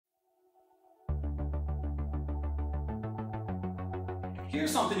Here's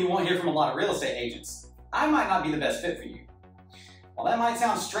something you won't hear from a lot of real estate agents. I might not be the best fit for you. While that might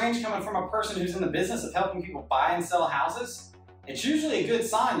sound strange coming from a person who's in the business of helping people buy and sell houses, it's usually a good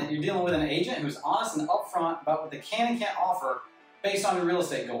sign that you're dealing with an agent who's honest and upfront about what they can and can't offer based on your real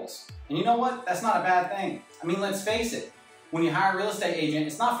estate goals. And you know what? That's not a bad thing. I mean, let's face it. When you hire a real estate agent,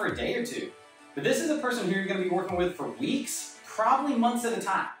 it's not for a day or two. But this is a person who you're going to be working with for weeks, probably months at a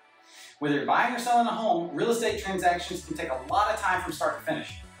time. Whether you're buying or selling a home, real estate transactions can take a lot of time from start to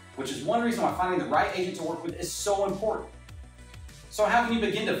finish, which is one reason why finding the right agent to work with is so important. So how can you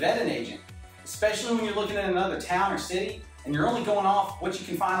begin to vet an agent, especially when you're looking at another town or city and you're only going off what you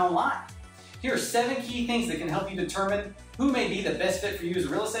can find online? Here are 7 key things that can help you determine who may be the best fit for you as a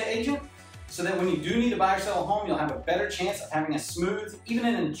real estate agent, so that when you do need to buy or sell a home, you'll have a better chance of having a smooth, even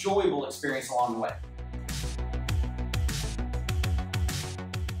an enjoyable experience along the way.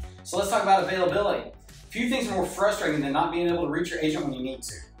 So let's talk about availability. Few things are more frustrating than not being able to reach your agent when you need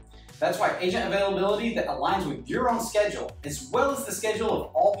to. That's why agent availability that aligns with your own schedule, as well as the schedule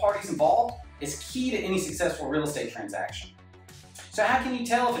of all parties involved, is key to any successful real estate transaction. So how can you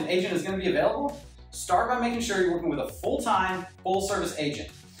tell if an agent is going to be available? Start by making sure you're working with a full-time, full-service agent.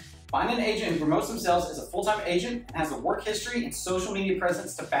 Find an agent who promotes themselves as a full-time agent and has a work history and social media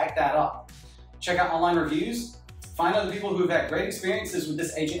presence to back that up. Check out online reviews. Find other people who have had great experiences with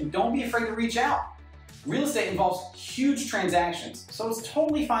this agent, and don't be afraid to reach out. Real estate involves huge transactions, so it's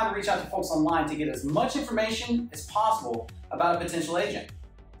totally fine to reach out to folks online to get as much information as possible about a potential agent.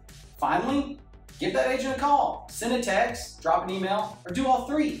 Finally, give that agent a call, send a text, drop an email, or do all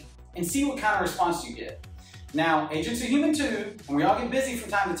 3, and see what kind of response you get. Now, agents are human too, and we all get busy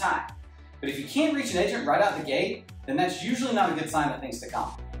from time to time. But if you can't reach an agent right out the gate, then that's usually not a good sign of things to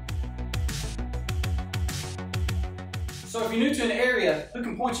come. So if you're new to an area, who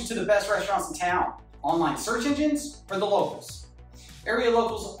can point you to the best restaurants in town? Online search engines or the locals? Area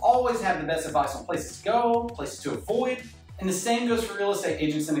locals always have the best advice on places to go, places to avoid, and the same goes for real estate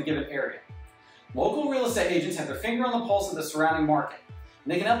agents in a given area. Local real estate agents have their finger on the pulse of the surrounding market,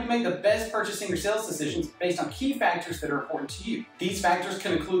 and they can help you make the best purchasing or sales decisions based on key factors that are important to you. These factors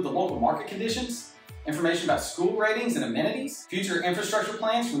can include the local market conditions, information about school ratings and amenities, future infrastructure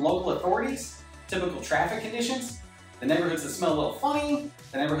plans from local authorities, typical traffic conditions, the neighborhoods that smell a little funny,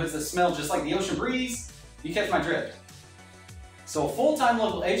 the neighborhoods that smell just like the ocean breeze. You catch my drift. So a full-time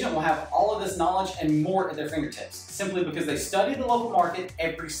local agent will have all of this knowledge and more at their fingertips, simply because they study the local market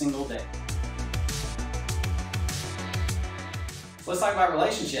every single day. So let's talk about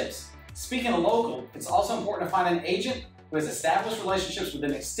relationships. Speaking of local, it's also important to find an agent who has established relationships with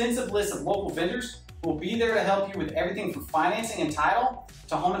an extensive list of local vendors who will be there to help you with everything from financing and title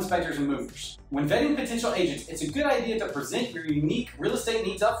to home inspectors and movers. When vetting potential agents, it's a good idea to present your unique real estate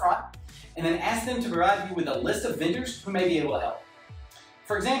needs up front and then ask them to provide you with a list of vendors who may be able to help.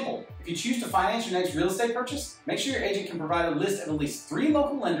 For example, if you choose to finance your next real estate purchase, make sure your agent can provide a list of at least 3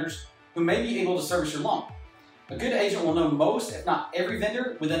 local lenders who may be able to service your loan. A good agent will know most, if not every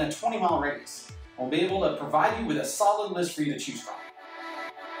vendor, within a 20-mile radius and will be able to provide you with a solid list for you to choose from.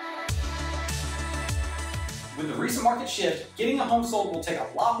 With the recent market shift, getting a home sold will take a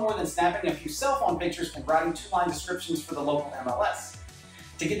lot more than snapping a few cell phone pictures and writing 2-line descriptions for the local MLS.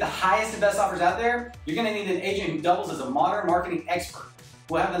 To get the highest and best offers out there, you're going to need an agent who doubles as a modern marketing expert,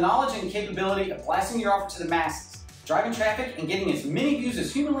 who will have the knowledge and capability of blasting your offer to the masses, driving traffic and getting as many views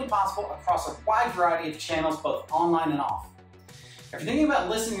as humanly possible across a wide variety of channels, both online and off. If you're thinking about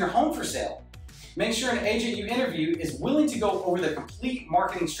listing your home for sale, make sure an agent you interview is willing to go over the complete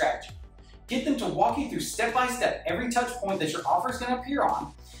marketing strategy. Get them to walk you through step-by-step every touch point that your offer is going to appear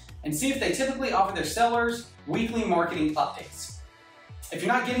on, and see if they typically offer their sellers weekly marketing updates. If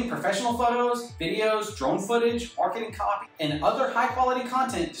you're not getting professional photos, videos, drone footage, marketing copy, and other high-quality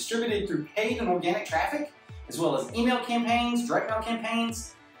content distributed through paid and organic traffic, as well as email campaigns, direct mail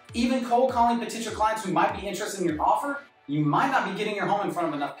campaigns, even cold calling potential clients who might be interested in your offer, you might not be getting your home in front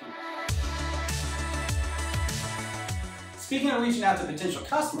of enough people. Speaking of reaching out to potential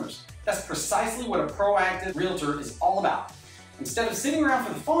customers, that's precisely what a proactive realtor is all about. Instead of sitting around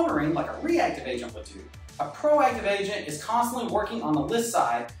for the phone to ring like a reactive agent would do, a proactive agent is constantly working on the list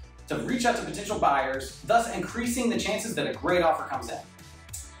side to reach out to potential buyers, thus increasing the chances that a great offer comes in.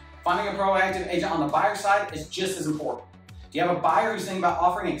 Finding a proactive agent on the buyer side is just as important. Do you have a buyer who's thinking about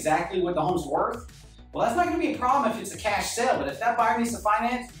offering exactly what the home's worth? Well, that's not going to be a problem if it's a cash sale, but if that buyer needs to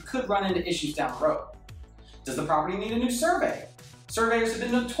finance, you could run into issues down the road. Does the property need a new survey? Surveyors have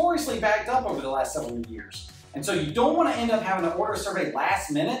been notoriously backed up over the last several years, and so you don't want to end up having to order a survey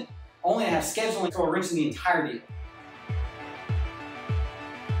last minute, only to have scheduling throw a wrench in the entire deal.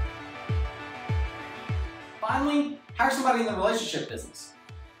 Finally, hire somebody in the relationship business.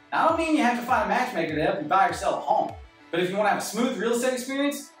 Now, I don't mean you have to find a matchmaker to help you buy or sell a home, but if you want to have a smooth real estate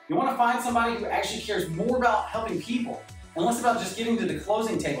experience, you want to find somebody who actually cares more about helping people and less about just getting to the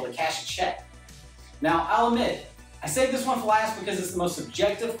closing table to cash a check. Now, I'll admit, I saved this one for last because it's the most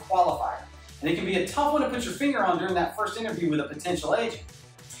subjective qualifier, and it can be a tough one to put your finger on during that first interview with a potential agent.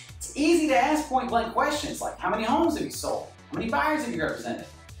 It's easy to ask point-blank questions like, how many homes have you sold? How many buyers have you represented?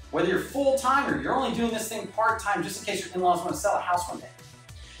 Whether you're full-time or you're only doing this thing part-time just in case your in-laws want to sell a house one day.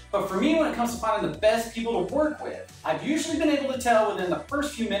 But for me, when it comes to finding the best people to work with, I've usually been able to tell within the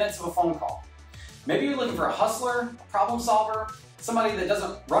first few minutes of a phone call. Maybe you're looking for a hustler, a problem solver, somebody that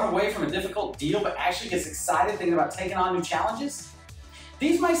doesn't run away from a difficult deal but actually gets excited thinking about taking on new challenges.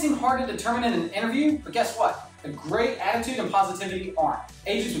 These might seem hard to determine in an interview, but guess what? A great attitude and positivity aren't.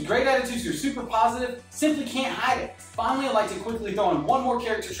 Agents with great attitudes who are super positive simply can't hide it. Finally, I'd like to quickly throw in one more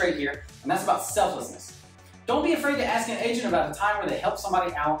character trait here, and that's about selflessness. Don't be afraid to ask an agent about a time where they helped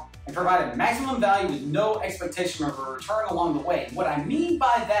somebody out and provided maximum value with no expectation of a return along the way. What I mean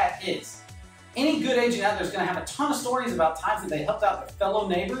by that is, any good agent out there is going to have a ton of stories about times that they helped out their fellow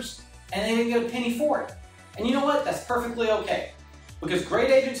neighbors and they didn't get a penny for it. And you know what? That's perfectly okay. Because great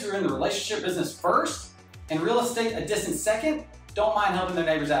agents who are in the relationship business first and real estate a distant second don't mind helping their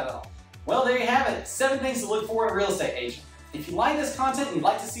neighbors out at all. Well, there you have it. 7 things to look for in a real estate agent. If you like this content and you'd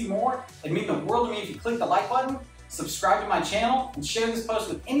like to see more, it'd mean the world to me if you click the like button, subscribe to my channel, and share this post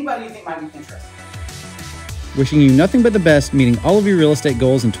with anybody you think might be interested. Wishing you nothing but the best, meeting all of your real estate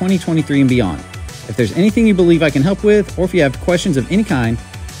goals in 2023 and beyond. If there's anything you believe I can help with, or if you have questions of any kind,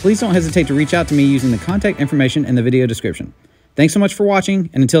 please don't hesitate to reach out to me using the contact information in the video description. Thanks so much for watching,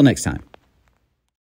 and until next time.